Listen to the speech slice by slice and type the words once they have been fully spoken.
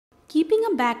Keeping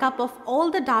a backup of all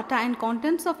the data and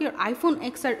contents of your iPhone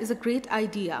XR is a great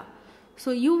idea.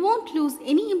 So you won't lose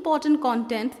any important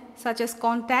content such as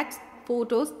contacts,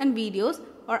 photos and videos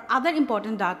or other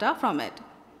important data from it.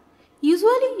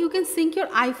 Usually you can sync your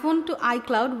iPhone to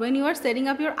iCloud when you are setting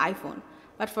up your iPhone.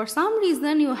 But for some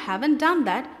reason you haven't done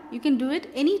that, you can do it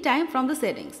anytime from the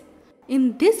settings.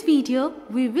 In this video,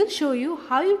 we will show you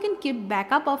how you can keep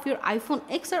backup of your iPhone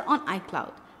XR on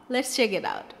iCloud. Let's check it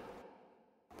out.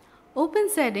 Open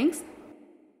Settings,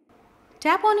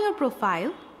 tap on your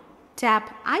profile,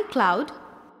 tap iCloud,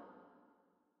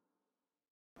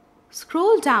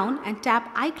 scroll down and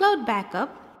tap iCloud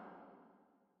Backup,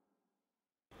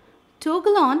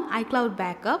 toggle on iCloud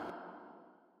Backup,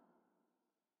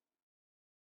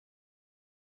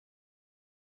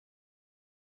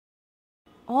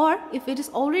 or if it is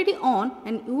already on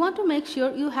and you want to make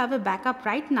sure you have a backup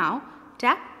right now,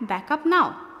 tap Backup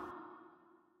Now.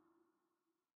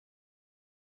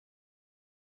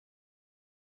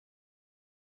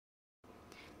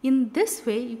 In this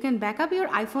way, you can back up your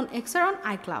iPhone XR on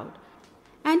iCloud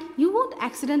and you won't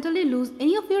accidentally lose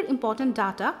any of your important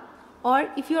data, or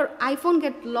if your iPhone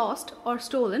gets lost or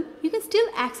stolen, you can still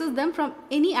access them from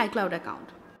any iCloud account.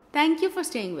 Thank you for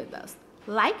staying with us.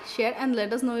 Like, share and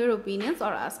let us know your opinions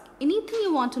or ask anything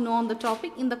you want to know on the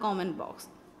topic in the comment box.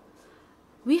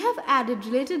 We have added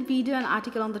related video and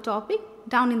article on the topic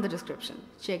down in the description.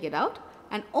 Check it out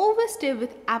and always stay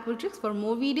with Apple Tricks for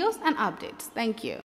more videos and updates. Thank you.